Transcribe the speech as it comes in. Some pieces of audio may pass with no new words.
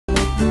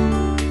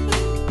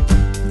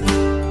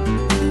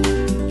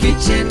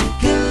Kitchen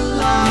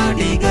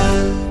Killadigal.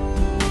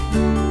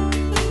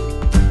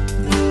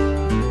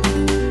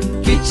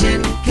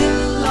 Kitchen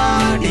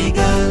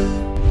Killadigal.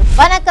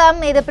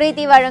 வணக்கம், இது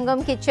பிரீத்தி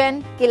வழங்கும் கிச்சன்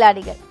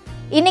கில்லாடிகள்.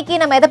 இன்னைக்கு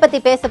நம்ம எதை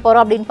பத்தி பேச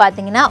போறோம் அப்படின்னு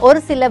பாத்தீங்கன்னா,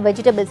 ஒரு சில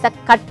வெஜிடபிள்ஸை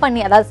கட்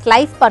பண்ணி அதாவது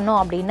ஸ்லைஸ் பண்ணோம்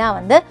அப்படின்னா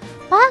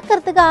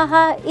பார்க்கறதுக்கு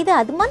ஆஹா இது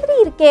அது மாதிரி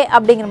இருக்கே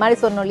அப்படிங்கிற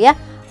மாதிரி சொன்னோம் இல்லையா,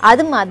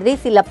 அது மாதிரி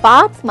சில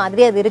பார்ட்ஸ்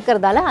மாதிரி அது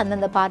இருக்கிறதால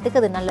அந்தந்த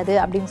பார்ட்டுக்கு அது நல்லது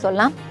அப்படின்னு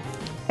சொல்லலாம்.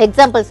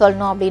 எக்ஸாம்பிள்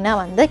சொல்லணும் அப்படின்னா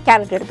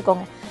கேரட்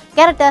எடுத்துக்கோங்க.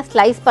 கேரட்டை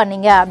ஸ்லைஸ்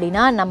பண்ணிங்க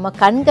அப்படின்னா நம்ம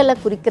கண்களை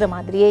குறிக்கிற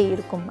மாதிரியே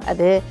இருக்கும்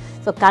அது.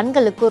 ஸோ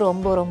கண்களுக்கு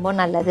ரொம்ப ரொம்ப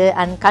நல்லது.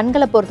 அண்ட்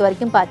கண்களை பொறுத்த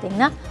வரைக்கும்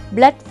பார்த்தீங்கன்னா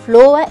பிளட்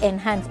ஃப்ளோவை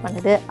என்ஹான்ஸ்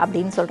பண்ணுது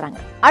அப்படின்னு சொல்கிறாங்க.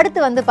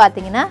 அடுத்து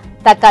பார்த்தீங்கன்னா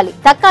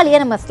தக்காளியை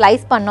நம்ம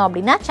ஸ்லைஸ் பண்ணோம்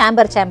அப்படின்னா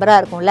சேம்பராக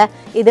இருக்கும்ல,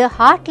 இது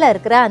ஹார்ட்டில்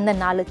இருக்கிற அந்த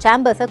 4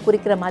 சேம்பர்ஸை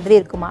குறிக்கிற மாதிரி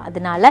இருக்குமா,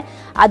 அதனால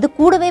அது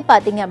கூடவே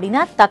பார்த்தீங்க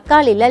அப்படின்னா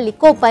தக்காளியில்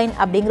லிக்கோபைன்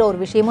அப்படிங்கிற ஒரு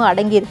விஷயமும்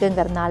அடங்கி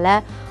இருக்குங்கிறதுனால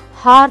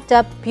ஹார்ட்டை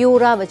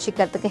பியூராக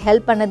வச்சுக்கிறதுக்கு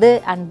ஹெல்ப் பண்ணுது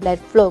அண்ட்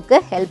பிளட் ஃப்ளோக்கு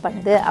ஹெல்ப்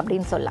பண்ணுது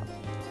அப்படின்னு சொல்லலாம்.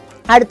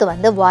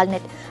 அடுத்து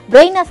வால்நட்.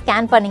 பிரெயினை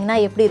ஸ்கேன் பண்ணிங்கன்னா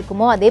எப்படி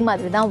இருக்குமோ அதே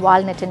மாதிரி தான்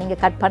வால்நட்டை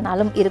நீங்கள் கட்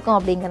பண்ணாலும் இருக்கும்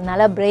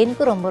அப்படிங்கிறதுனால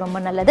பிரெயினுக்கு ரொம்ப ரொம்ப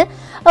நல்லது.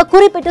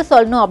 குறிப்பிட்டு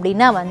சொல்லணும்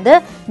அப்படின்னா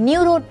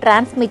நியூரோ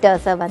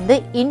டிரான்ஸ்மிட்டர்ஸை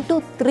இன்டூ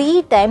 3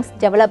 times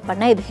டெவலப்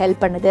பண்ண இது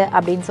ஹெல்ப் பண்ணுது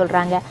அப்படின்னு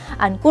சொல்கிறாங்க.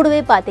 அண்ட்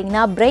கூடவே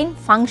பார்த்தீங்கன்னா பிரெயின்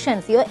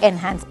ஃபங்க்ஷன்ஸையும்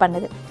என்ஹான்ஸ்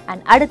பண்ணுது.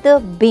 அண்ட் அடுத்து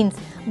பீன்ஸ்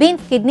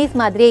கிட்னிஸ்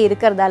மாதிரியே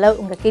இருக்கிறதால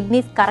உங்கள்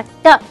கிட்னிஸ்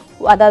கரெக்டாக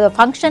அதாவது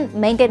ஃபங்க்ஷன்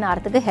மெயின்டைன்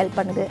ஆகிறதுக்கு ஹெல்ப்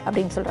பண்ணுது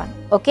அப்படின்னு சொல்கிறாங்க.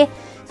 ஓகே,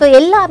 ஸோ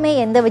எல்லாமே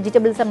எந்த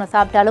வெஜிடபிள்ஸ் நம்ம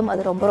சாப்பிட்டாலும்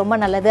அது ரொம்ப ரொம்ப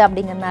நல்லது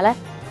அப்படிங்கிறதுனால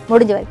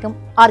முடிஞ்ச வரைக்கும்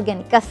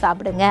ஆர்கானிக்காக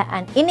சாப்பிடுங்க.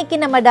 அண்ட் இன்னைக்கு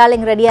நம்ம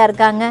டார்லிங் ரெடியாக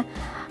இருக்காங்க.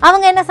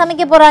 அவங்க என்ன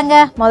சமைக்க போகிறாங்க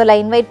முதல்ல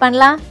இன்வைட்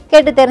பண்ணலாம்,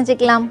 கேட்டு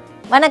தெரிஞ்சுக்கலாம்.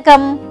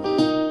 வணக்கம்.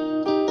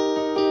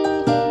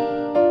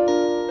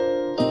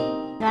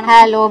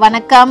 ஹலோ,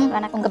 வணக்கம்.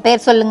 உங்கள்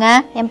பேர் சொல்லுங்க.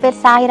 என்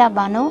பேர் சாய்ரா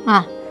பானு.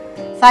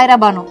 சாய்ரா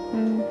பானு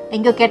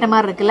எங்கோ கேட்ட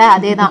மாதிரி இருக்குல்ல,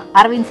 அதேதான்.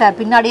 அரவிந்த் சார்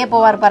பின்னாடியே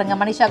போவார் பாருங்க,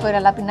 மனிஷா கோயில்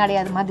எல்லாம் பின்னாடி,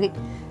 அது மாதிரி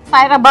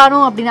சாய்ரா பானு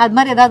அப்படின்னு. அது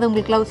மாதிரி ஏதாவது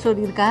உங்களுக்கு லவ்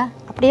ஸ்டோரி இருக்கா?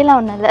 அப்படியெல்லாம்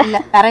ஒன்றும்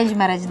இல்லை. அரேஞ்ச்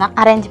மேரேஜ் தான்.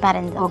 Arrange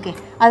marriage. ஓகே,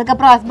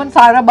 அதுக்கப்புறம் ஹஸ்பண்ட்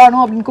சாய்ரா பானு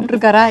அப்படின்னு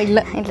கூப்பிட்டுருக்காரா?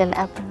 இல்லை இல்லை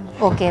இல்லை.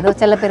 ஓகே, ஏதோ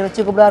செல்ல பேர்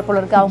வச்சு கூப்பிடுவார்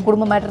போல இருக்கு. அவங்க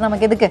குடும்ப மேட்டர்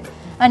நமக்கு எதுக்கு.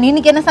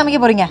 இன்னைக்கு என்ன சமைக்க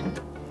போறீங்க?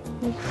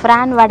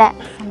 பிரான் வடை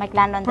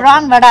சமைக்கலான்னு.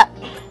 பிரான் வடை.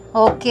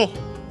 ஓகே,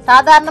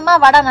 சாதாரணமா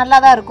வடை நல்லா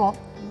தான் இருக்கும்.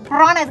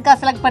 பிரான் எதுக்காக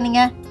செலக்ட்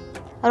பண்ணீங்க?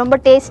 ரொம்ப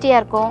டேஸ்டியா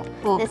இருக்கும்.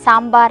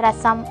 சாம்பார்,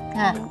 ரசம்,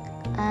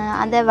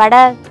 அந்த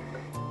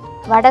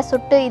வடை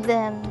சுட்டு இது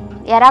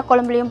எறா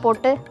குழம்புலையும்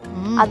போட்டு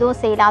அதுவும்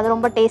செய்யலாம். அது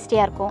ரொம்ப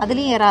டேஸ்டியா இருக்கும்.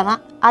 அதுலயும் எறா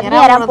தான்.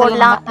 அதுலயும் எறா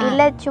போடலாம்.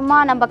 இல்ல சும்மா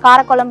நம்ம கார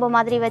குழம்பு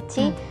மாதிரி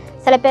வச்சு,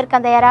 சில பேருக்கு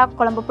அந்த எறா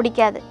குழம்பு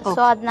பிடிக்காது.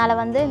 ஸோ அதனால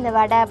இந்த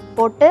வடை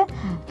போட்டு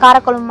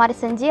காரக்குழம்பு மாதிரி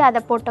செஞ்சு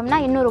அதை போட்டோம்னா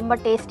இன்னும் ரொம்ப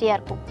டேஸ்டியா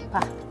இருக்கும்.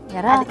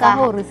 எறாவுக்காக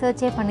ஒரு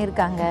ரிசர்ச்சே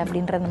பண்ணியிருக்காங்க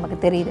அப்படின்றது நமக்கு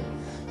தெரியுது.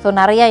 ஸோ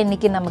நிறையா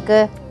இன்றைக்கி நமக்கு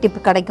டிப்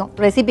கிடைக்கும்,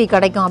 ரெசிபி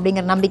கிடைக்கும்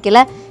அப்படிங்கிற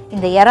நம்பிக்கையில்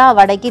இந்த எறா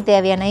வடைக்கு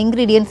தேவையான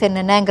இன்க்ரீடியன்ட்ஸ்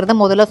என்னென்னங்கிறத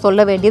முதல்ல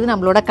சொல்ல வேண்டியது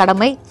நம்மளோட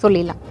கடமை.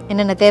 சொல்லிடலாம்.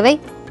 என்னென்ன தேவை?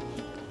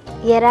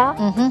 எறா,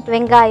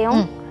 வெங்காயம்,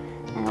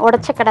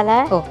 உடைச்ச கடலை,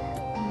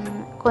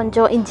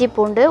 கொஞ்சம் இஞ்சி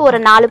பூண்டு, ஒரு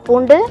 4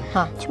 பூண்டு,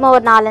 சும்மா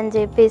ஒரு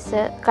 4-5 பீஸ்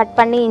கட்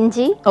பண்ணி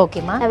இஞ்சி,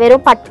 ஓகேம்மா,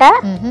 வெறும் பட்டை,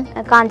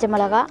 காஞ்ச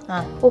மிளகா,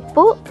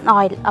 உப்பு,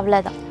 ஆயில்,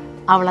 அவ்வளோதான்.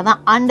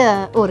 அண்ட்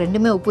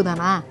ரெண்டுமே உப்பு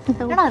தானா?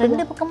 ஏன்னா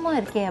 2 பக்கமும்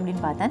இருக்கே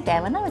அப்படின்னு பார்த்தேன்.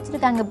 தேவைன்னா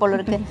வச்சிருக்காங்க போல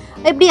இருக்கு.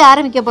 எப்படி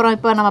ஆரம்பிக்க போறோம்?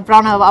 இப்போ நம்ம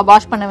ப்ரானை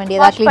வாஷ் பண்ண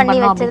வேண்டியதா?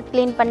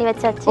 க்ளீன் பண்ணி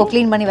வச்சாச்சு. ஓ,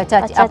 க்ளீன் பண்ணி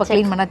வச்சாச்சு. அப்போ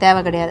க்ளீன் பண்ண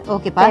தேவை கிடையாது.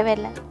 ஓகேப்பா,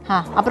 தேவையில்லை.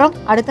 அப்புறம்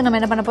அடுத்து நம்ம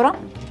என்ன பண்ண போறோம்?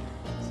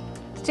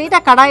 ஸ்ட்ரெயிட்டா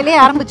கடாயிலே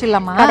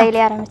ஆரம்பிச்சிடலாமா?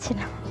 கடாயிலே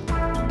ஆரம்பிச்சிடலாம்.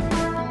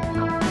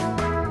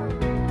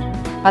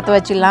 பற்ற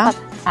வச்சிடலாம்.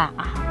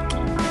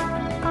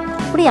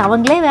 அப்படி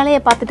அவங்களே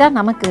வேலையை பார்த்துட்டா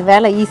நமக்கு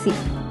வேலை ஈஸி.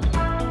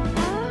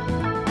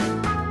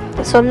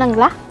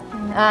 சொல்லுங்களா?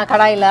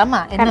 கடாயில. ஆமா,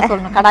 என்ன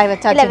சொல்லணும்? கடாய்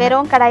வச்சாச்சு. இல்ல,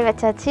 வெறும் கடாய்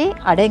வச்சாச்சு.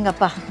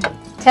 அடேங்கப்பா,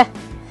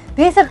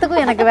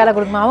 பேசுறதுக்கும் எனக்கு வேலை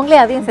கொடுக்குமா? அவங்களே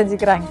அதையும்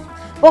செஞ்சுக்கிறாங்க.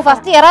 ஓ,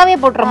 ஃபர்ஸ்ட் எறாவே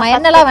போட்டுறோமா?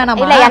 எண்ணெய்லாம்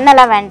வேணாமா? இல்ல,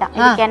 எண்ணெய்லாம் வேண்டாம்.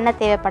 இதுக்கு எண்ணெய்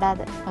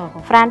தேவைப்படாது.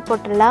 பிரான்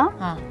போட்டுடலாம்.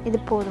 இது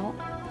போதும்.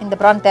 இந்த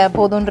பிரான்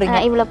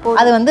போதும்ன்றீங்க? இவ்வளவு போதும்.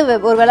 அது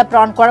ஒருவேளை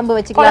பிரான் குழம்பு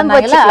வச்சுக்கலாம்,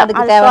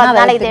 அதுக்கு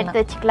தேவையான இதை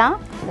எடுத்து வச்சுக்கலாம்.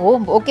 ஓ,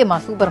 ஓகேமா,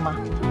 சூப்பர்மா.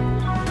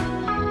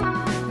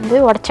 இது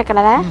உடைச்ச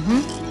கடலை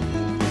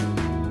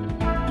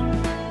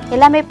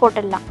எல்லாமே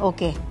போட்டுடலாம்.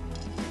 ஓகே,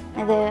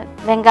 இது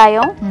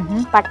வெங்காயம்,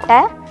 பட்டை,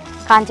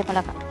 காஞ்ச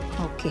மிளகாய்.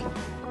 ஓகே,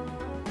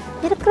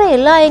 இருக்கிற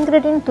எல்லா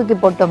இன்கிரீடியன்ட் தூக்கி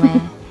போட்டோமே.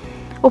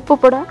 உப்பு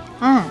போட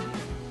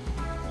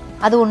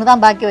அது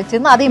ஒண்ணுதான் பாக்கி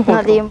வச்சிருந்தோம்,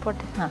 அதையும்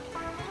போட்டு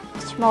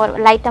சும்மா ஒரு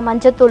லைட்டா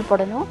மஞ்சத்தூள்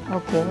போடணும்.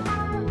 ஓகே,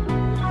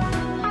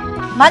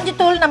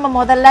 மஞ்சத்தூள் நம்ம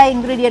முதல்ல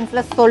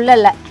இன்கிரீடியன்ட்ஸ்ல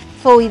சொல்லல.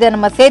 ஸோ இதை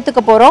நம்ம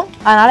சேர்த்துக்க போறோம்.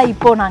 அதனால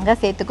இப்போ நாங்க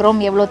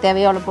சேர்த்துக்கிறோம். எவ்வளவு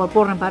தேவையோ அவ்வளோ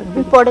போடுறேன்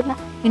பாருங்க. போடுங்க.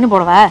 இன்னும்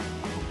போடுவா?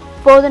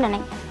 போதும்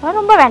நினைக்கிறேன்.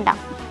 ரொம்ப வேண்டாம்.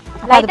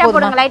 லைட்டா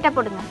போடுங்க, லைட்டா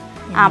போடுங்க.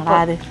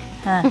 அது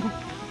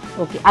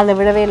ஓகே, அதில்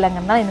விடவே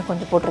இல்லைங்கன்னா இன்னும்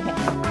கொஞ்சம் போட்டுருங்க.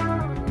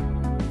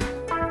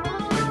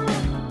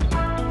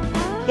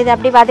 இது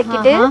அப்படி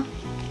வதக்கிட்டு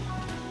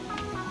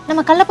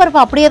நம்ம கடலைப்பருப்பு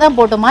அப்படியே தான்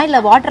போட்டோமா இல்ல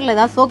வாட்டர்ல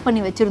ஏதாவது சோக்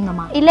பண்ணி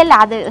வச்சிருந்தோமா? இல்ல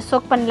அது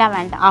சோக் பண்ணலாம்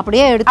வேண்டாம்,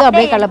 அப்படியே எடுத்து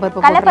அப்படியே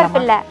கடலைப்பருப்பு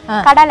இல்ல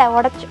கடலை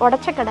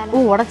உடைச்ச கடலை.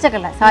 ஓ உடைச்ச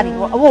கடலை, சாரி.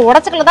 ஓ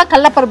உடைச்ச கடலை தான்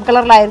கடலைப்பருப்பு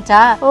கலர்ல ஆயிருச்சா?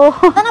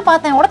 அதானே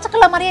பார்த்தேன், உடைச்ச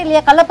கடலை மாதிரியே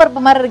இல்லையா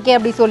கடலைப்பருப்பு மாதிரி இருக்கே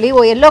அப்படி சொல்லி.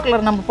 ஓ எல்லோ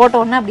கலர் நம்ம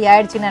போட்ட உடனே அப்படி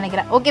ஆயிடுச்சுன்னு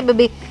நினைக்கிறேன். ஓகே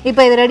பேபி,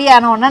 இப்போ இது ரெடி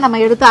ஆன உடனே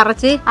நம்ம எடுத்து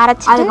அரைச்சு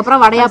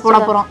அதுக்கப்புறம் வடையா போட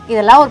போறோம்.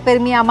 இதெல்லாம் ஒரு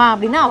பெருமையாமா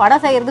அப்படின்னா வடை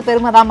செய்யறது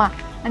பெருமைதாமா.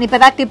 இப்ப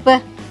ஏதாவது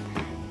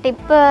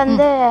டிப்பு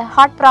வந்து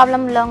ஹார்ட்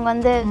ப்ராப்ளம் உள்ளவங்க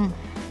வந்து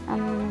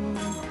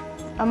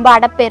ரொம்ப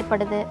அடப்பு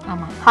ஏற்படுது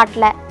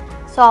ஹார்ட்ல.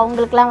 ஸோ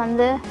அவங்களுக்குலாம்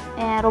வந்து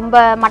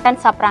ரொம்ப மட்டன்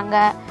சாப்பிட்றாங்க,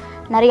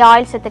 நிறைய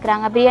ஆயில்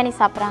சேர்த்துக்கிறாங்க, பிரியாணி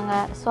சாப்பிட்றாங்க.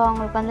 ஸோ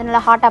அவங்களுக்கு வந்து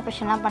நல்லா ஹார்ட்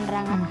ஆப்ரேஷன்லாம்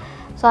பண்ணுறாங்க.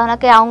 ஸோ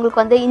அதனால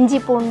அவங்களுக்கு வந்து இஞ்சி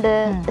பூண்டு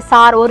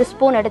சாறு 1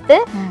 ஸ்பூன் எடுத்து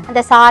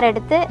அந்த சாறு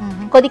எடுத்து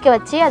கொதிக்க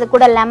வச்சு அது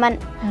கூட லெமன்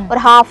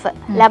ஒரு ½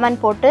 லெமன்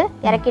போட்டு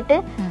இறக்கிட்டு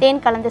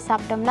தேன் கலந்து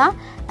சாப்பிட்டோம்னா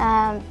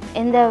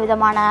எந்த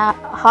விதமான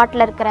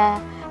ஹார்ட்ல இருக்கிற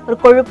ஒரு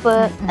கொழுப்பு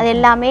அது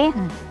எல்லாமே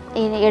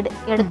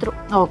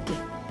எடுத்துரும். ஓகே.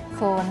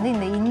 ஸோ வந்து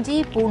இந்த இஞ்சி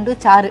பூண்டு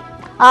சாறு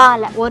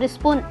இல்லை 1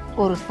 ஸ்பூன்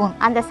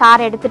அந்த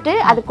சாறு எடுத்துட்டு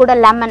அது கூட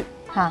லெமன்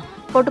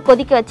போட்டு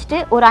கொதிக்க வச்சுட்டு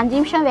ஒரு 5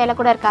 நிமிஷம் வேலை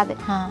கூட இருக்காது.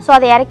 ஸோ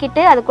அதை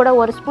இறக்கிட்டு அது கூட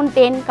 1 ஸ்பூன்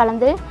தேன்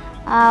கலந்து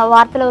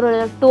வாரத்தில் ஒரு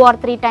 2 or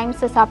 3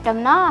 டைம்ஸ்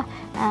சாப்பிட்டோம்னா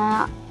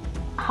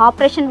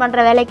ஆப்ரேஷன் பண்ற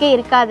வேலைக்கே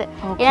இருக்காது.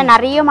 ஏன்னா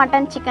நிறைய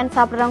மட்டன் சிக்கன்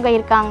சாப்பிட்றவங்க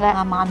இருக்காங்க.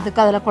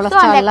 அந்த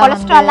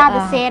கொலஸ்ட்ரால்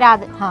அது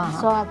சேராது.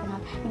 ஸோ அதனால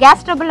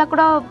கேஸ் ட்ரபிள்ல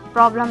கூட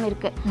ப்ராப்ளம்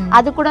இருக்கு,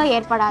 அது கூட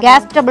ஏற்படாது.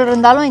 கேஸ் ட்ரபிள்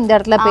இருந்தாலும் இந்த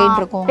இடத்துல பெயின்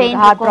இருக்கும்,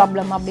 ஹார்ட்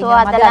ப்ராப்ளம் அப்படிங்கிற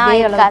மாதிரி அதே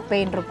அளவுக்கு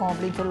பெயின் இருக்கும்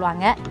அப்படின்னு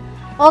சொல்லுவாங்க.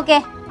 ஓகே,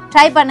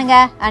 ட்ரை பண்ணுங்க.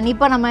 அண்ட்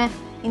இப்போ நம்ம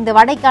இந்த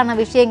வடைக்கான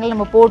விஷயங்கள்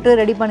நம்ம போட்டு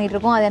ரெடி பண்ணிட்டு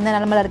இருக்கோம். அது எந்த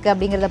நிலைமையில இருக்கு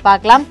அப்படிங்கறத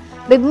பார்க்கலாம்.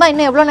 பிக்மா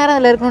இன்னும் எவ்வளவு நேரம்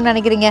இதுல இருக்கணும்னு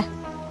நினைக்கிறீங்க?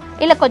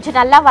 இல்ல கொஞ்சம்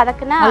நல்லா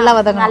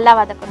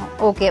வதக்கணும்.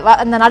 ஓகே,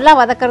 அந்த நல்லா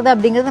வதக்குறது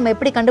அப்படிங்கறது நம்ம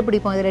எப்படி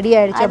கண்டுபிடிப்போம் இது ரெடி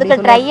ஆயிடுச்சு? அதுக்கு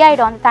ட்ரை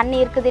ஆயிடும். அந்த தண்ணி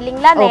இருக்குது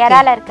இல்லீங்களா, அந்த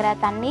எறால இருக்கிற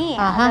தண்ணி,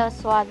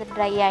 சோ அது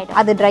ட்ரை ஆயிடும்.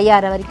 அது ட்ரை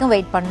ஆற வரைக்கும்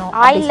வெயிட் பண்ணனும்.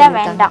 ஆயில்ல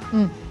வேண்டாம்,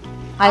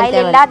 ஆயில்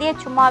இல்லாதே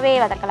சும்மாவே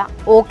வதக்கலாம்.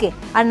 ஓகே.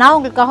 நான்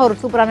உங்களுக்காக ஒரு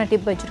சூப்பரான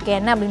டிப் வச்சிருக்கேன்.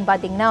 என்ன அப்படின்னு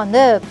பாத்தீங்கன்னா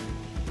வந்து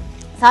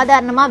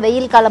சாதாரணமா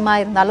வெயில் காலமா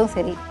இருந்தாலும்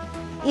சரி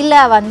இல்ல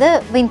வந்து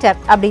வின்டர்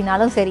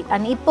அப்படின்னாலும் சரி,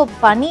 அண்ட் இப்போ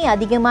பனி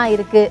அதிகமா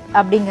இருக்கு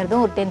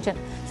அப்படிங்கறதும் ஒரு டென்ஷன்.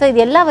 ஸோ இது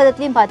எல்லா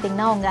விதத்துலையும்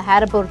பார்த்தீங்கன்னா உங்கள்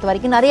ஹேரை பொறுத்த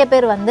வரைக்கும் நிறைய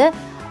பேர் வந்து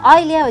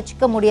ஆயிலியாக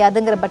வச்சுக்க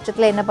முடியாதுங்கிற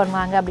பட்சத்தில் என்ன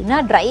பண்ணுவாங்க அப்படின்னா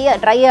ட்ரை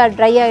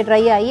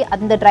ஆகி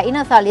அந்த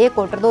ட்ரைனஸாலேயே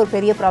கொட்டுறது ஒரு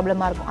பெரிய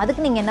ப்ராப்ளமாக இருக்கும்.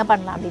 அதுக்கு நீங்கள் என்ன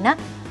பண்ணலாம் அப்படின்னா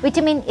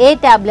விட்டமின் ஏ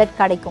டேப்லெட்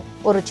கிடைக்கும்,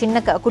 ஒரு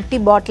சின்ன குட்டி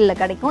பாட்டிலில்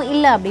கிடைக்கும்.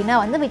 இல்லை அப்படின்னா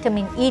வந்து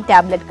விட்டமின் இ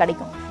டேப்லெட்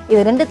கிடைக்கும்.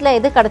 இது ரெண்டுத்தில்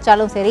எது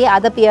கிடைச்சாலும் சரி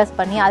அதை பியர்ஸ்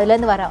பண்ணி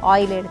அதுலேருந்து வர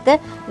ஆயில் எடுத்து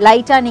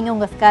லைட்டாக நீங்கள்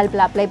உங்கள்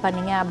ஸ்கேல்பில் அப்ளை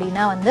பண்ணீங்க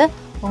அப்படின்னா வந்து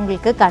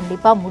உங்களுக்கு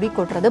கண்டிப்பாக முடி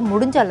கொட்டுறது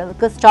முடிஞ்ச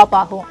அளவுக்கு ஸ்டாப்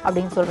ஆகும்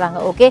அப்படின்னு சொல்கிறாங்க.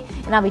 ஓகே,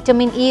 ஏன்னா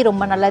விட்டமின் இ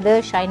ரொம்ப நல்லது,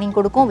 ஷைனிங்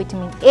கொடுக்கும்,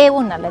 விட்டமின்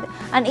ஏவும் நல்லது.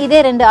 அண்ட் இதே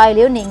 2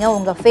 ஆயிலையும் நீங்கள்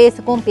உங்கள்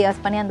ஃபேஸுக்கும்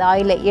பியர்ஸ் பண்ணி அந்த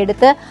ஆயிலை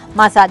எடுத்து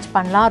மசாஜ்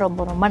பண்ணலாம்,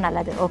 ரொம்ப ரொம்ப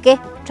நல்லது. ஓகே,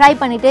 ட்ரை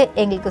பண்ணிவிட்டு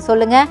எங்களுக்கு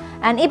சொல்லுங்கள்.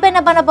 அண்ட் இப்போ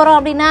என்ன பண்ண போகிறோம்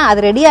அப்படின்னா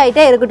அது ரெடி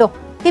ஆகிட்டே இருக்கட்டும்.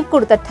 டிப்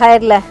கொடுத்த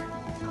டயரில்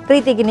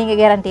பிரீத்திக்கு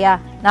நீங்கள் கேரண்டியா?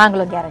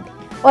 நாங்களும் கேரண்டி.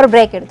 ஒரு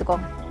பிரேக்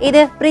எடுத்துக்கோங்க.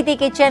 இது பிரீத்தி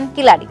கிச்சன்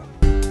கில்லாடி.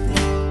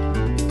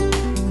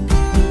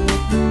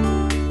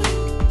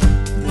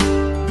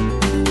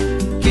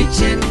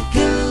 Kitchen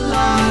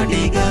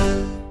Killadigal.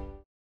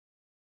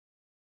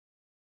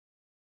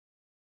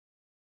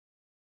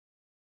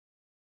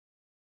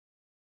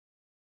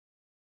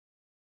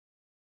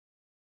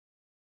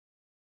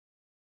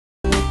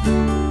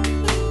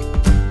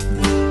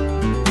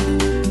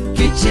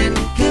 Kitchen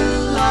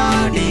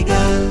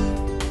Killadigal.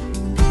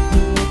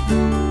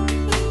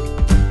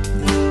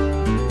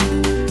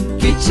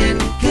 Kitchen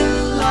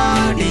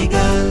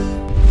Killadigal.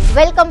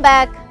 Welcome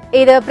back.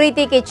 இது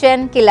பிரீத்தி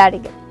கிச்சன்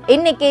கில்லாடிகள்.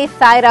 இன்னைக்கு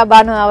சாய்ரா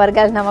பானு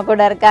அவர்கள் நம்ம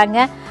கூட இருக்காங்க.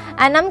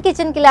 நம்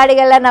கிச்சன்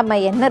கில்லாடிகள்ல நம்ம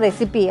என்ன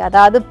ரெசிபி,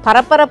 அதாவது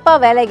பரபரப்பா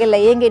வேலைகள்ல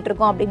இயங்கிட்டு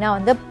இருக்கோம் அப்படின்னா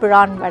வந்து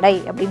ப்ரான் வடை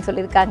அப்படின்னு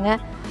சொல்லியிருக்காங்க.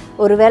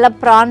 ஒருவேளை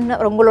ப்ரான்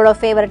உங்களோட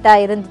ஃபேவரட்டா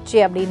இருந்துச்சு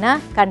அப்படின்னா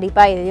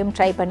கண்டிப்பா இதையும்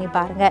ட்ரை பண்ணி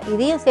பாருங்க.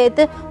 இதையும்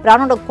சேர்த்து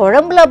ப்ரானோட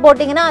குழம்புல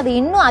போட்டிங்கன்னா அது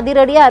இன்னும்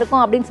அதிரடியா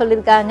இருக்கும் அப்படின்னு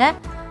சொல்லியிருக்காங்க.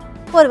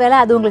 ஒருவேளை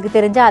அது உங்களுக்கு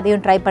தெரிஞ்சா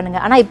அதையும் ட்ரை பண்ணுங்க.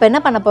 ஆனால் இப்போ என்ன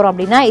பண்ண போறோம்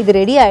அப்படின்னா இது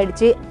ரெடி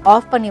ஆயிடுச்சு,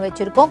 ஆஃப் பண்ணி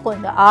வச்சிருக்கோம்,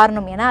 கொஞ்சம்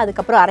ஆறணும், ஏன்னா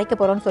அதுக்கப்புறம் அரைக்க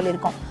போறோம்னு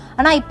சொல்லியிருக்கோம்.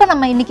 ஆனால் இப்போ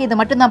நம்ம இன்னைக்கு இதை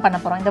மட்டும் தான் பண்ண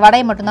போறோம், இந்த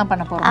வடையை மட்டும் தான்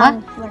பண்ண போறோம்,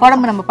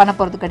 குழம்பு நம்ம பண்ண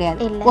போறது கிடையாது.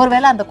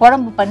 ஒருவேளை அந்த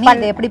குழம்பு பண்ணி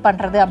அதை எப்படி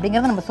பண்றது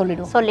அப்படிங்கறத நம்ம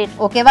சொல்லிடுவோம்.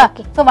 ஓகேவா?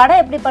 ஸோ வடை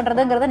எப்படி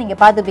பண்றதுங்கிறத நீங்க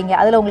பாத்துப்பீங்க,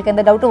 அதுல உங்களுக்கு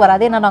எந்த டவுட்டும்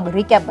வராது, ஏன்னா நாங்கள்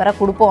ரீகேப் வேற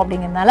கொடுப்போம்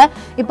அப்படிங்கிறதுனால.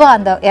 இப்போ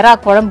அந்த எறா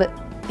குழம்பு,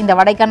 இந்த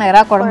வடைக்கான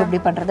எறா குழம்பு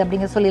எப்படி பண்றது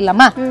அப்படிங்கிற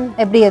சொல்லிடலாமா?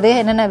 எப்படி, அது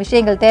என்னென்ன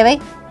விஷயங்கள் தேவை?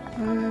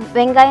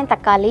 வெங்காயம்,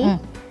 தக்காளி,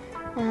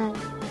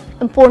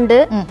 பூண்டு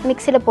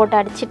மிக்சியில போட்டு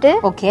அடிச்சிட்டு,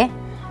 ஓகே,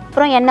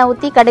 அப்புறம் எண்ணெய்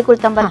ஊற்றி கடுகு,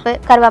 உளுத்தம் பருப்பு,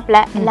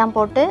 கருவேப்பிலை எல்லாம்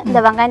போட்டு இந்த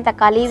வெங்காயம்,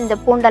 தக்காளி, இந்த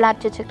பூண்டெல்லாம்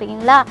அரைச்சி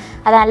வச்சுருக்கீங்களா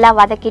அதை நல்லா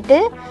வதக்கிட்டு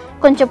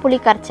கொஞ்சம் புளி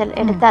கரைச்சல்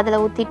எடுத்து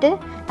அதில் ஊற்றிட்டு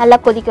நல்லா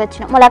கொதிக்க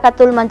வச்சிடணும்.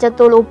 மிளகாத்தூள்,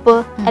 மஞ்சத்தூள், உப்பு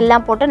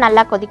எல்லாம் போட்டு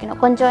நல்லா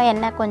கொதிக்கணும். கொஞ்சம்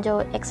எண்ணெய்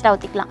கொஞ்சம் எக்ஸ்ட்ரா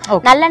ஊற்றிக்கலாம்.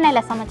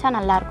 நல்லெண்ணெயில் சமைச்சா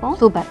நல்லா இருக்கும்.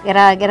 சூப்பர்.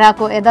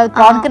 ஏதாவது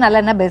ப்ரானுக்கு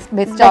நல்லெண்ணெய்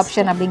பெஸ்ட்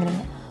ஆப்ஷன்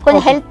அப்படிங்கிறீங்க.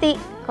 கொஞ்சம் ஹெல்த்தி,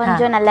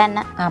 கொஞ்சம்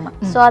நல்லெண்ணெய். ஆமாம்.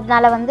 ஸோ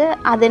அதனால வந்து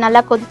அது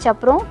நல்லா கொதிச்ச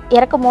அப்புறம்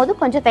இறக்கும் போது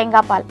கொஞ்சம்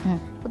தேங்காய் பால்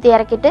ஊற்றி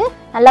இறக்கிட்டு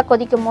நல்லா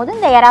கொதிக்கும் போது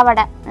இந்த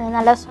எறாவடை,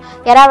 நல்லா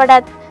எறாவடை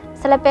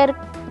சில பேர்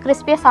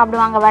கிறிஸ்பியாக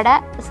சாப்பிடுவாங்க வடை.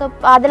 ஸோ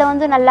அதில்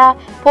வந்து நல்லா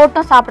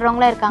போட்டும்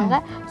சாப்பிட்றவங்களும் இருக்காங்க.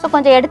 ஸோ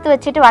கொஞ்சம் எடுத்து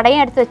வச்சுட்டு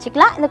வடையும் எடுத்து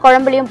வச்சுக்கலாம், இந்த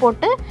குழம்புலையும்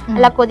போட்டு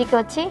நல்லா கொதிக்க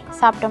வச்சு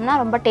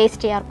சாப்பிட்டோம்னா ரொம்ப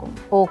டேஸ்டியாக இருக்கும்.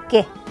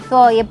 ஓகே, ஸோ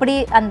எப்படி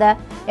அந்த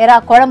எறா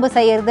குழம்பு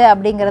செய்யறது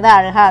அப்படிங்கிறத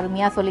அழகாக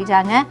அருமையாக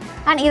சொல்லிட்டாங்க.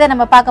 அண்ட் இதை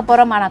நம்ம பார்க்க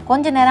போகிறோம். ஆனால்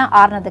கொஞ்ச நேரம்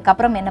ஆறுனதுக்கு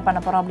அப்புறம் என்ன பண்ண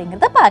போகிறோம்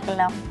அப்படிங்கிறத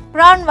பார்க்கலாம்.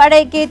 ப்ரான்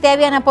வடைக்கு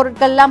தேவையான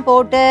பொருட்கள்லாம்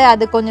போட்டு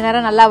அது கொஞ்ச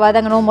நேரம் நல்லா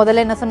வதங்கணும்.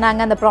 முதல்ல என்ன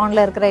சொன்னாங்க, அந்த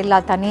ப்ரானில் இருக்கிற எல்லா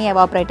தண்ணியும்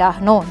எவாப்ரேட்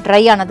ஆகணும்,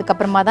 ட்ரை ஆனதுக்கு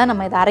அப்புறமா தான்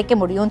நம்ம இதை அரைக்க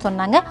முடியும்னு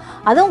சொன்னாங்க.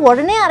 அதுவும்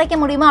உடனே அரைக்க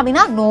முடியுமா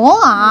அப்படின்னா நோ,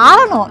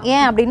 ஆறணும்.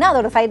 ஏன் அப்படின்னா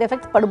அதோட சைடு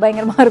எஃபெக்ட்ஸ்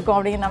படுபயங்கரமாக இருக்கும்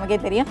அப்படின்னு நமக்கே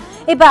தெரியும்.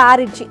 இப்போ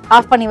ஆறிடுச்சு,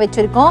 ஆஃப் பண்ணி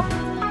வச்சுருக்கோம்.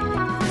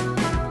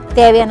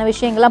 தேவையான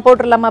விஷயங்கள்லாம்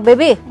போட்டுடலாமா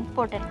பேபி?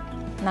 போட்டு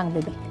நாங்கள்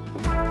பேபி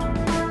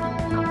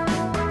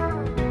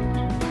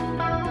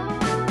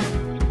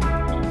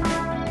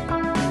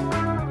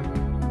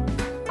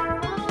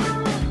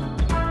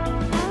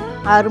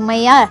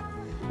அருமையா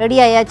ரெடி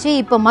ஆயாச்சு.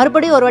 இப்போ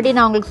மறுபடியும் ஒரு வாட்டி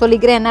நான் உங்களுக்கு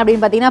சொல்லிக்கிறேன் என்ன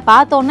அப்படின்னு பார்த்தீங்கன்னா,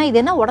 பார்த்தோன்னா இது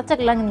என்ன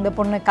உடச்சக்கலாங்க, இந்த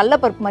பொண்ணு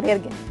கடலப்பருப்பு மாதிரியே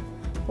இருக்கு,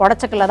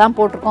 உடச்சக்கல்ல தான்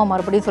போட்டிருக்கோம்.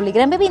 மறுபடியும்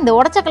சொல்லிக்கிறேன் பேபி, இந்த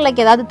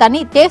உடச்சக்கல்லைக்கு ஏதாவது தனி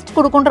டேஸ்ட்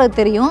கொடுக்குன்றது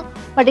தெரியும்,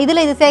 பட்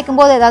இதுல இது சேர்க்கும்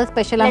போது ஏதாவது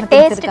ஸ்பெஷலான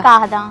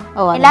டேஸ்ட்டுக்காக தான்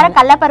எல்லாரும்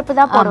கடலப்பருப்பு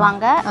தான்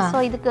போடுவாங்க.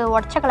 ஸோ இதுக்கு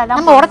உடச்சக்கல்ல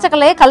தான், நம்ம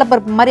உடச்சக்கல்லையே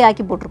கடலப்பருப்பு மாதிரி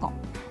ஆக்கி போட்டிருக்கோம்.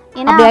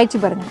 அப்படி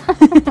ஆயிடுச்சு பாருங்க.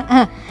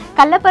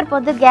 கடலப்பருப்பு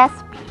வந்து கேஸ்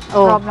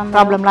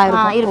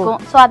ப்ராப்ளம்லாம்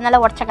இருக்கும். ஸோ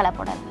அதனால உடச்சக்கல்ல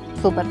போடாது.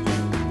 சூப்பர்.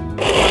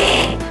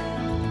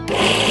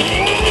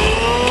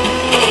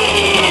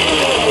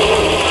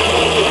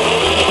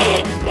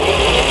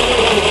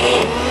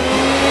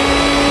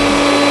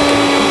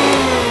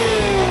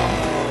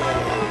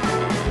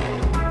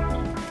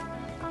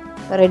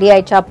 ரெடி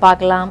ஆயிடுச்சா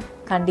பார்க்கலாம்.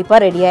 கண்டிப்பா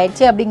ரெடி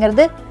ஆயிடுச்சு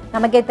அப்படிங்கிறது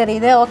நமக்கே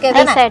தெரியுது. ஓகே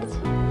தானே?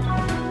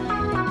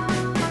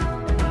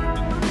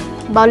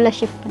 பவுல்ல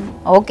ஷிஃப்ட் பண்ணு.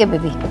 ஓகே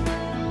பேபி,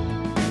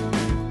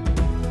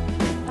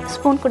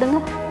 ஸ்பூன் கொடுங்க.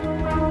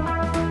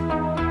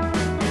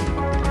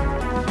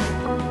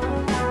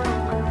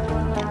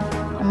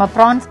 நம்ம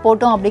ப்ரான்ஸ்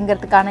போட்டோம்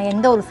அப்படிங்கிறதுக்கான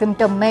எந்த ஒரு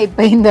சிம்டமுமே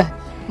இப்போ இந்த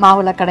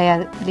மாவுல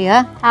கிடையாது இல்லையா?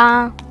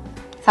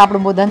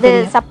 சாப்பிடும்போது தான்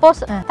தெரியும்.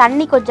 சப்போஸ்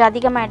தண்ணி கொஞ்சம்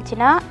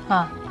அதிகமாயிடுச்சுன்னா,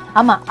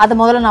 ஆமா, அதை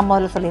நான்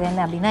முதல்ல சொல்லிடுறேன்.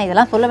 என்ன அப்படின்னா,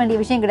 இதெல்லாம் சொல்ல வேண்டிய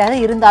விஷயம் கிடையாது,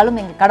 இருந்தாலும்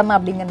எங்க கடமை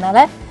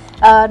அப்படிங்கிறதுனால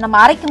நம்ம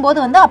அரைக்கும் போது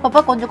வந்து அப்பப்போ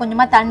கொஞ்சம்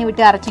கொஞ்சமா தண்ணி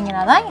விட்டு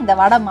அரைச்சிங்கன்னா தான் இந்த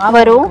வடை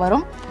மாவு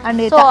வரும்.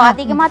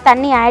 அதிகமா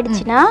தண்ணி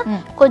ஆயிடுச்சுன்னா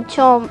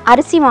கொஞ்சம்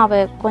அரிசி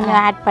மாவு கொஞ்சம்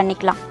ஆட்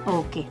பண்ணிக்கலாம்.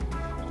 ஓகே,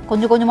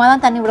 கொஞ்சம் கொஞ்சமா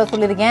தான் தண்ணி விட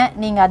சொல்லியிருக்கேன்.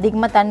 நீங்க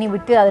அதிகமா தண்ணி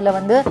விட்டு அதுல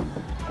வந்து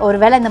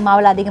ஒருவேளை இந்த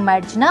மாவுல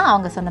அதிகமாயிடுச்சுன்னா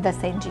அவங்க சொன்னதை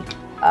செஞ்சு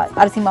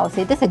அரிசி மாவு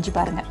சேர்த்து செஞ்சு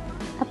பாருங்க.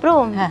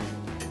 அப்புறம்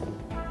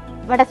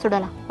வடை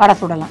சுடலாம். வடை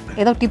சுடலாம்.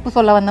 ஏதோ டிப்பு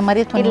சொல்ல வந்த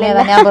மாதிரி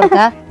சொன்னீங்க, ஞாபகம்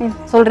இருக்கா?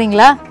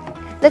 சொல்றீங்களா?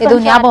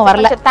 எதுவும் ஞாபகம்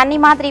வரல. தண்ணி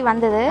மாதிரி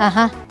வந்தது.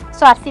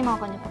 சோ அரிசி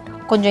மாவு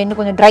கொஞ்சம் இன்னும்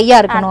கொஞ்சம் ட்ரையா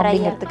இருக்கணும்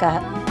அப்படிங்கிறதுக்காக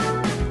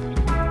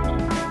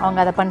அவங்க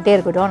அதை பண்ணிட்டே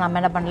இருக்கட்டும். நம்ம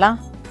என்ன பண்ணலாம்,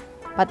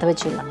 பற்ற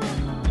வச்சிடலாம்.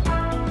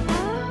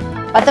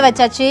 பற்ற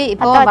வச்சாச்சு.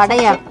 இப்போ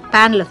வடைய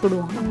பேன்ல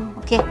சுடுவோம்.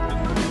 ஓகே,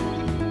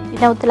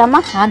 இதை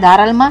ஊற்றலாமா?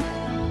 தாராளமா.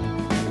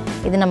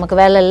 இது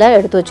நமக்கு வேலை இல்லை,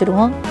 எடுத்து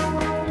வச்சிருவோம்.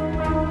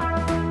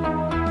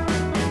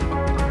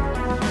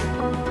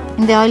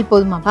 இந்த ஆயில்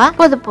போதுமாப்பா?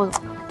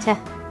 போதும். சே,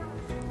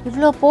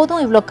 இவ்வளோ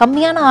போதும். இவ்வளோ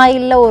கம்மியான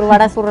ஆயில்ல ஒரு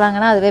வடை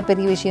சுடுறாங்கன்னா அதுவே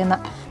பெரிய விஷயம்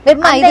தான்.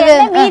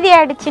 மீதி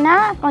ஆயிடுச்சுன்னா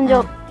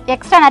கொஞ்சம்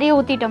எக்ஸ்ட்ரா நிறைய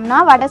ஊத்திட்டோம்னா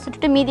வடை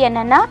சுட்டுட்டு மீதி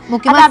என்னன்னா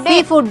முக்கியமா சீ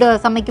ஃபுட்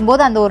சமைக்கும்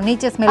போது அந்த ஒரு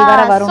நீச்ச ஸ்மெல்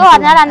வேற வரும். சோ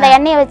அதனால அந்த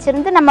எண்ணெயை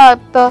வச்சிருந்து நம்ம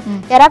இப்போ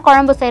எறா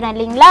குழம்பு செய்றோம்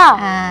இல்லீங்களா,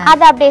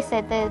 அத அப்படியே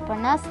சேர்த்து இது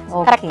பண்ணா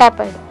கரெக்ட்டா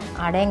போய்டும்.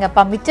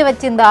 அடேங்கப்பா, மிச்ச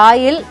வச்சிருந்த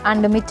ஆயில்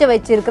அண்ட் மிச்ச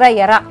வச்சிருக்கிற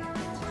எறா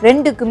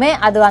ரெண்டுக்குமே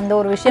அது அந்த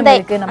ஒரு விஷயம்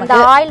இருக்கு. நமக்கு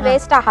அந்த ஆயில்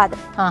வேஸ்ட் ஆகாது.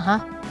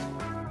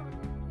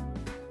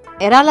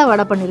 எறால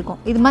வடை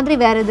பண்ணிருக்கோம். இது மாதிரி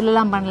வேற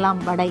எதுலலாம் பண்ணலாம்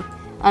வடை?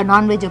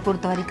 நான்வெஜ்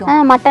பொறுத்த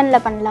வரைக்கும் மட்டன்ல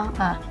பண்ணலாம்.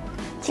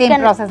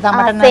 சேம் process தான்.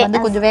 மட்டன்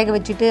வந்து கொஞ்சம் வேக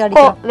வச்சிட்டு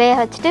அடிக்கலாம். வேக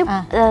வச்சிட்டு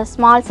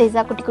ஸ்மால்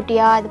சைஸா குட்டி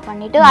குட்டியா இது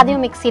பண்ணிட்டு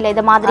அதையும் மிக்ஸில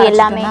இந்த மாதிரி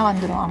எல்லாமே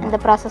வந்துரும். இந்த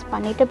process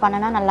பண்ணிட்டு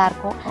பண்ணனா நல்லா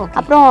இருக்கும்.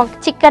 அப்புறம்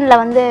சிக்கன்ல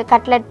வந்து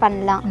கட்லெட்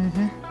பண்ணலாம்.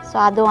 சோ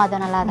அதுவும்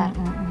அது நல்லா தான்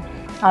இருக்கும்.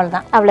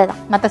 அவ்வளவுதான்.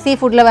 மத்த சீ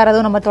ஃபுட்ல வேற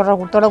எதுவும் நம்ம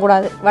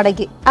தொடக்கூடாது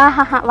வடைக்கு.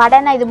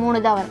 வடைனா இது 3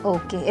 தான் வரும்.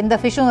 ஓகே, எந்த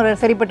ஃபிஷும்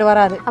சரிப்பட்டு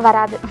வராது.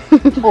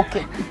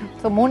 ஓகே,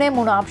 ஸோ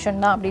 3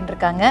 ஆப்ஷன் தான் அப்படின்னு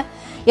இருக்காங்க.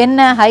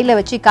 எண்ணெய் ஹைல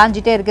வச்சு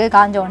காஞ்சிட்டே இருக்கு.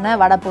 காஞ்ச உடனே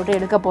வடை போட்டு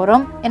எடுக்க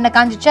போறோம். எண்ணெய்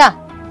காஞ்சிச்சா?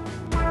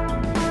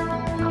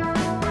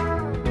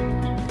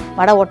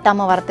 வடை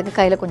ஒட்டாம வரத்துக்கு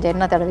கையில கொஞ்சம்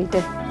எண்ணெய்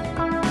தடவிட்டு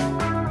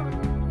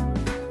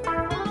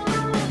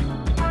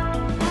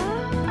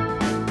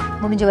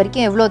முடிஞ்ச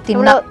வரைக்கும் எவ்வளவு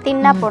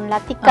தின்னா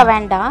போடலாம், திக்க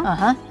வேண்டாம்.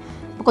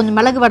 கொஞ்சம்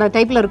மிளகு வடை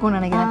டைப்ல இருக்கும்னு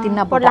நினைக்கிறேன்.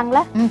 தின்னா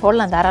போடலாங்களா?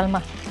 போடலாம் தாராளமா.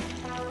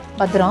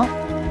 பத்திரம்.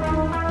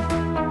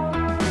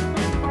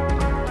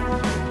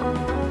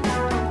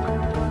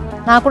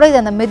 நான் கூட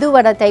இது அந்த மெது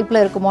வடை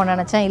டைப்ல இருக்குமோ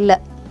நினைச்சேன். இல்ல,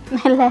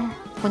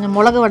 கொஞ்சம்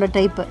மிளகு வடை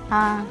டைப்.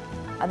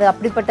 அது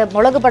அப்படிப்பட்ட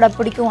மிளகு வடை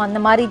பிடிக்கும், அந்த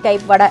மாதிரி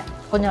டைப் வடை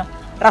கொஞ்சம்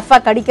ரஃபா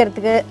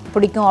கடிக்கிறதுக்கு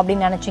பிடிக்கும்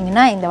அப்படின்னு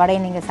நினைச்சிங்கன்னா இந்த வடையை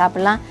நீங்கள்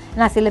சாப்பிட்லாம்.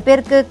 ஏன்னா சில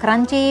பேருக்கு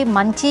கிரன்ச்சி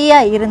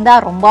மஞ்சியாக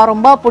இருந்தால் ரொம்ப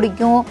ரொம்ப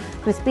பிடிக்கும்,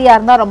 கிறிஸ்பியாக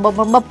இருந்தால் ரொம்ப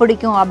ரொம்ப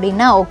பிடிக்கும்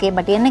அப்படின்னா ஓகே.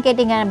 பட் என்ன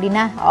கேட்டிங்க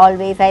அப்படின்னா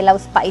always I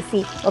love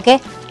spicy. Okay,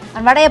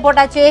 அந்த வடையை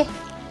போட்டாச்சு.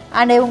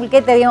 அண்ட்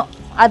உங்களுக்கே தெரியும்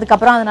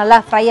அதுக்கப்புறம் அது நல்லா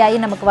ஃப்ரை ஆகி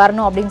நமக்கு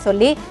வரணும் அப்படின்னு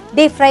சொல்லி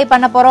டீப் ஃப்ரை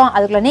பண்ண போகிறோம்.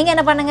 அதுக்குள்ளே நீங்கள்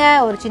என்ன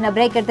பண்ணுங்கள், ஒரு சின்ன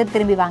பிரேக் எடுத்து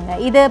திரும்பி வாங்க.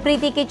 இது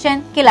பிரீத்தி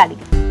kitchen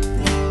கில்லாடிகள்.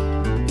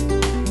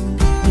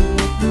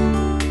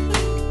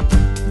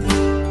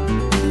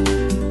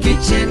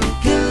 Kitchen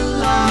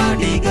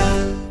Killadigal.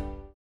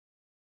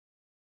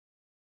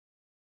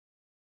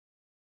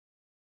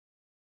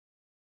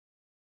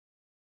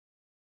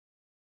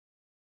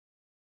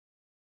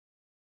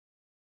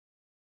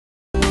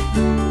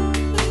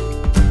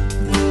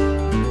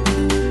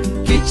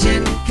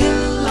 Kitchen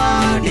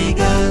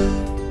Killadigal.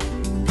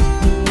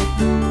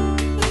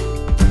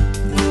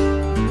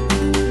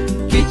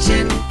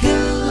 Kitchen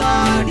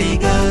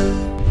Killadigal.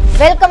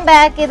 Welcome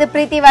back. இது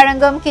பிரீத்தி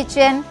வழங்கும்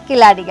கிச்சன்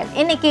கில்லாடிகள்.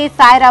 இன்னைக்கு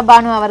சாய்ரா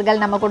பானு அவர்கள்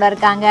நம்ம கூட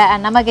இருக்காங்க.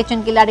 நம்ம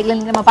கிச்சன் கில்லாடிகள்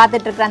நம்ம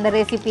பார்த்துட்டு இருக்கிற அந்த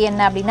ரெசிபி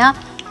என்ன அப்படின்னா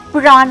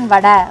புரான்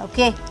வடை.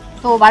 ஓகே,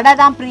 ஸோ வடை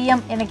தான்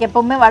பிரியம். எனக்கு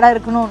எப்போவுமே வடை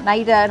இருக்கணும்.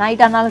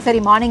 நைட்டாக இருந்தாலும் சரி,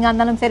 மார்னிங்காக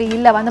இருந்தாலும் சரி,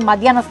 இல்லை வந்து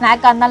மத்தியானம்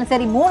ஸ்நாக்காக இருந்தாலும்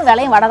சரி, 3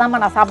 வேளையும் வடை தான்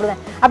நான்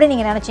சாப்பிடுவேன் அப்படின்னு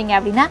நீங்கள் நினச்சிங்க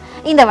அப்படின்னா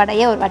இந்த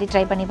வடையை ஒரு வாட்டி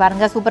ட்ரை பண்ணி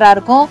பாருங்கள். சூப்பராக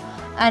இருக்கும்.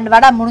 அண்ட்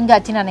வடை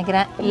முடிஞ்சாச்சுன்னு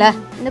நினைக்கிறேன். இல்லை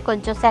இன்னும்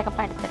கொஞ்சம்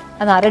சேகப்பா எடுத்து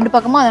அதான் 2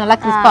 பக்கமும் அது நல்லா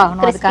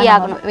கிறிஸ்பாகணும்.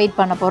 அதுக்காக வெயிட்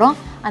பண்ண போகிறோம்.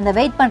 அந்த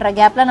வெயிட் பண்ணுற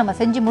கேப்பில் நம்ம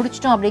செஞ்சு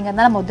முடிச்சிட்டோம்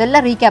அப்படிங்கிறதுனால முதல்ல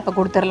ரீகேப்பை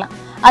கொடுத்துடலாம்.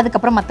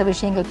 அதுக்கப்புறம் மற்ற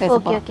விஷயங்கள்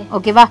பேசுவோம்.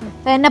 ஓகேவா?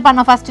 என்ன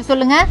பண்ணோம் ஃபர்ஸ்ட்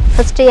சொல்லுங்க.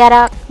 ஃபர்ஸ்ட்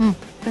யாரா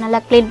நல்லா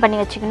க்ளீன் பண்ணி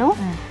வச்சுக்கணும்.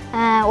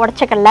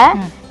 உடச்சக்கல்ல,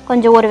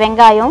 கொஞ்சம் ஒரு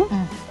வெங்காயம்,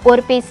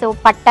 ஒரு பீஸ்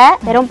பட்டை,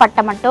 வெறும்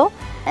பட்டை மட்டும்,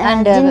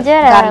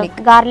 ஜிஞ்சர்,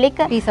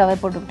 கார்லிக் பீஸாவே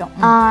போட்டுக்கிட்டோம்.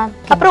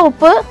 அப்புறம்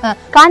உப்பு,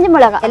 காஞ்ச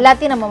மிளகாய்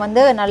எல்லாத்தையும் நம்ம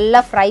வந்து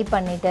நல்லா ஃப்ரை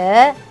பண்ணிட்டு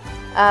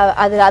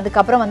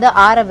அதுக்கப்புறம் வந்து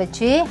ஆற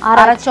வச்சு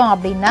அரைச்சோம்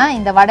அப்படின்னா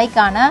இந்த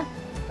வடைக்கான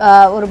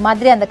ஒரு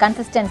மாதிரி அந்த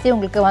கன்சிஸ்டன்சி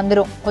உங்களுக்கு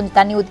வந்துடும். கொஞ்சம்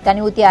தண்ணி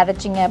ஊற்றி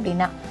அரைச்சிங்க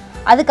அப்படின்னா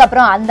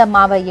அதுக்கப்புறம் அந்த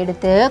மாவை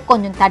எடுத்து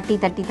கொஞ்சம் தட்டி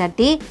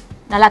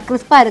நல்லா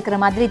கிறிஸ்பாக இருக்கிற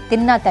மாதிரி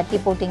தின்னா தட்டி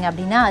போட்டிங்க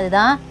அப்படின்னா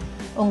அதுதான்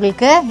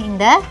உங்களுக்கு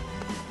இந்த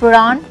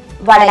புரான்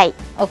வடை.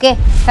 ஓகே,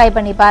 ட்ரை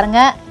பண்ணி பாருங்க.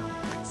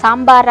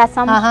 சாம்பார்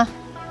ரசம்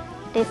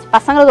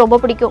பசங்களுக்கு ரொம்ப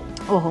பிடிக்கும்.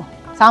 ஓஹோ,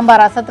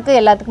 சாம்பார் ரசத்துக்கு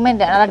எல்லாத்துக்குமே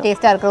நல்லா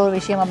டேஸ்ட்டாக இருக்கிற ஒரு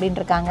விஷயம் அப்படின்னு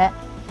இருக்காங்க.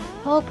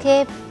 ஓகே,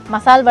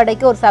 மசால்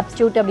வடைக்கு ஒரு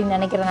சப்ஸ்டியூட் அப்படின்னு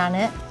நினைக்கிறேன் நான்.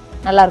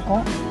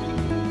 நல்லாயிருக்கும்.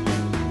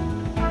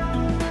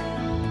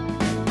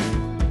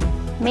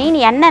 மெயின்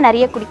எண்ணெய்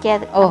நிறைய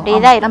குடிக்காது.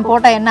 அப்படியேதான் நம்ம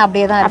போட்ட எண்ணெய்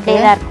அப்படியே தான்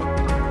இருக்கும்.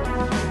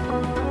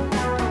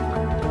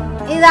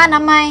 இதுதான்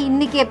நம்ம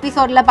இன்னைக்கு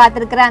எபிசோட்ல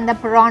பார்த்துருக்கிற அந்த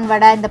ப்ரான்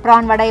வடை. இந்த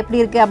ப்ரான் வடை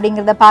எப்படி இருக்கு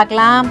அப்படிங்கிறத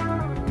பார்க்கலாம்.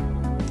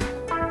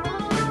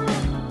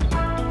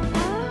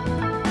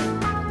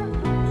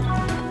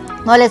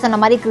 முதல்ல சொன்ன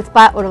மாதிரி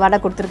கிறிஸ்பா ஒரு வடை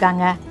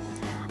கொடுத்துருக்காங்க.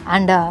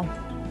 அண்ட்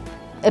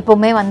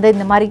எப்போவுமே வந்து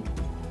இந்த மாதிரி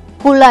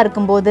கூலாக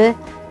இருக்கும்போது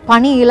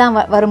பனியெல்லாம்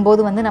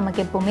வரும்போது வந்து நமக்கு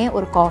எப்போவுமே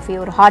ஒரு காஃபி,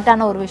 ஒரு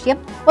ஹாட்டான ஒரு விஷயம்,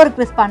 ஒரு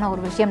கிறிஸ்பான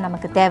ஒரு விஷயம்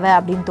நமக்கு தேவை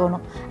அப்படின்னு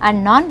தோணும். அண்ட்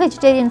நான்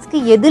வெஜிடேரியன்ஸ்க்கு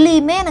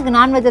எதுலேயுமே எனக்கு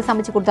நான்வெஜ்ஜை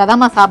சமைச்சு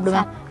கொடுத்தாதாம்மா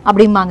சாப்பிடுவேன்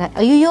அப்படிம்பாங்க.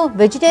 ஐயோ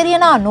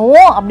வெஜிடேரியனா நோ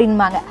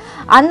அப்படின்பாங்க.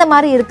 அந்த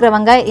மாதிரி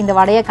இருக்கிறவங்க இந்த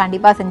வடையை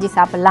கண்டிப்பாக செஞ்சு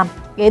சாப்பிட்லாம்.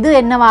 எது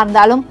என்னவா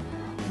இருந்தாலும்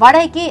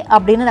வடைக்கு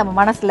அப்படின்னு நம்ம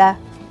மனசில்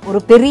ஒரு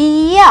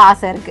பெரிய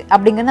ஆசை இருக்குது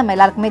அப்படிங்கிறது நம்ம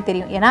எல்லாருக்குமே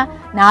தெரியும். ஏன்னா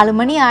 4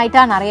 மணி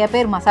ஆகிட்டா நிறைய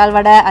பேர் மசால்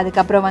வடை,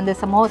 அதுக்கப்புறம் வந்து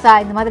சமோசா,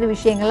 இந்த மாதிரி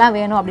விஷயங்கள்லாம்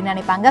வேணும் அப்படின்னு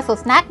நினைப்பாங்க. ஸோ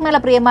ஸ்நாக் மேலே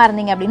பிரியமாக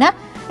இருந்தீங்க அப்படின்னா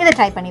இதை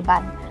ட்ரை பண்ணி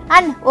பாருங்கள்.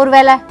 அண்ட்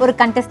ஒருவேளை ஒரு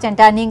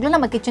கண்டெஸ்டண்ட்டாக நீங்களும்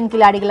நம்ம கிச்சன்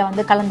கில்லாடிகளை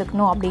வந்து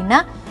கலந்துக்கணும்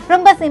அப்படின்னா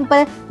ரொம்ப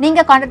சிம்பிள்.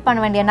 நீங்கள் கான்டாக்ட் பண்ண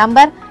வேண்டிய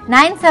நம்பர்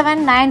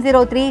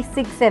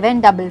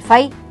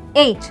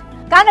 9790367558.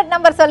 கான்டாக்ட்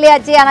நம்பர்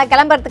சொல்லியாச்சு. ஆனால்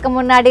கிளம்புறதுக்கு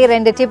முன்னாடி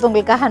 2 டிப்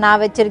உங்களுக்காக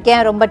நான்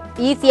வச்சிருக்கேன். ரொம்ப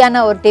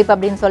ஈஸியான ஒரு டிப்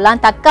அப்படின்னு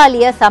சொல்லலாம்.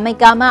 தக்காளியை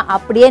சமைக்காம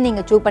அப்படியே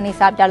நீங்கள் சூ பண்ணி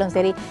சாப்பிட்டாலும்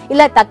சரி,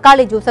 இல்லை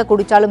தக்காளி ஜூஸை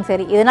குடித்தாலும்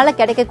சரி, இதனால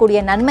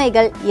கிடைக்கக்கூடிய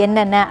நன்மைகள்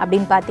என்னென்ன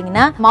அப்படின்னு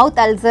பார்த்தீங்கன்னா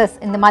மவுத் அல்சர்ஸ்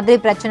இந்த மாதிரி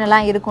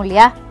பிரச்சனைலாம் இருக்கும்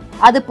இல்லையா,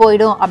 அது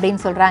போயிடும்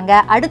அப்படின்னு சொல்றாங்க.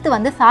 அடுத்து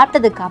வந்து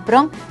சாப்பிட்டதுக்கு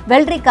அப்புறம்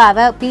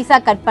வெள்ளரிக்காவை பீஸா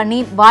கட் பண்ணி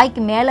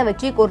வாய்க்கு மேலே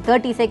வச்சு ஒரு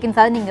 30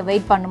 செகண்ட்ஸாவது நீங்கள்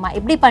வெயிட் பண்ணுமா.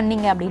 எப்படி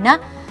பண்ணீங்க அப்படின்னா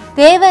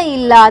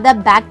தேவையில்லாத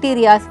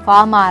பாக்டீரியாஸ்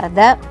ஃபார்ம்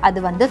ஆகிறத அது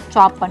வந்து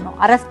ஸ்டாப் பண்ணும்,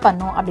 அரெஸ்ட்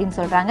பண்ணும் அப்படின்னு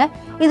சொல்கிறாங்க.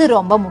 இது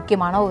ரொம்ப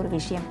முக்கியமான ஒரு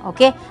விஷயம்.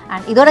 ஓகே,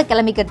 அண்ட் இதோட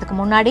கிளம்பிக்கிறதுக்கு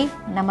முன்னாடி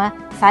நம்ம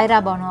சாய்ரா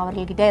பானு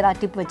அவர்கள்கிட்ட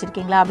ஏதாவது டிப்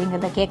வச்சுருக்கீங்களா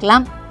அப்படிங்கிறத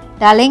கேட்கலாம்.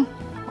 டார்லிங்,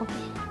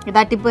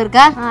 ஏதாவது டிப்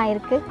இருக்கா?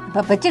 இருக்கு.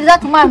 இப்போ வச்சுட்டு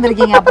தான் சும்மா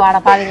இருந்திருக்கீங்க. அப்போ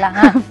அட பாருங்களா,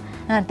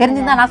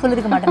 தெரிஞ்சுதான் நான்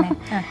சொல்லியிருக்க மாட்டேனே.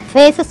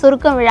 ஃபேஸு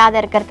சுருக்கம் விழாத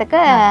இருக்கிறதுக்கு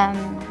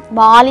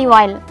ஆலிவ்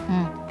ஆயில்,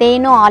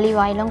 தேனும் ஆலிவ்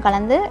ஆயிலும்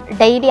கலந்து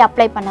டெய்லி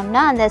அப்ளை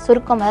பண்ணோம்னா அந்த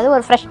சுருக்கம் அதாவது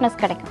ஒரு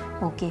ஃப்ரெஷ்னஸ் கிடைக்கும்.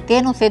 ஓகே,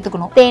 தேனும்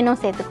சேர்த்துக்கணும்.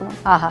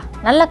 ஆஹா,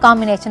 நல்ல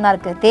காம்பினேஷனாக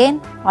இருக்குது. தேன்,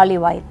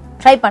 ஆலிவ் ஆயில்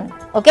ட்ரை பண்ணு.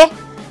 ஓகே,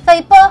 ஸோ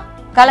இப்போ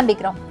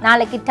கிளம்பிக்கிறோம்.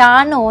 நாளைக்கு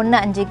டான்னு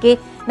 1:05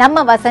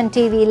 நம்ம வசந்த்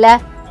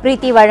டிவியில்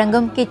பிரீத்தி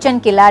வழங்கும்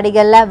கிச்சன்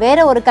கில்லாடிகளில் வேற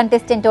ஒரு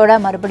கண்டெஸ்டன்ட்டோட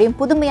மறுபடியும்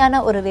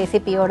புதுமையான ஒரு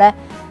ரெசிபியோட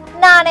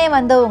நானே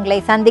வந்து உங்களை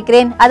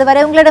சந்திக்கிறேன்.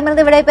 அதுவரை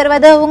உங்களிடமிருந்து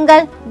விடைபெறுவது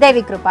உங்கள்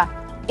தேவி கிருபா.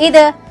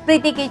 இது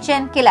பிரீத்தி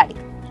கிச்சன்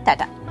கில்லாடிகள்.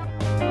 டாடா.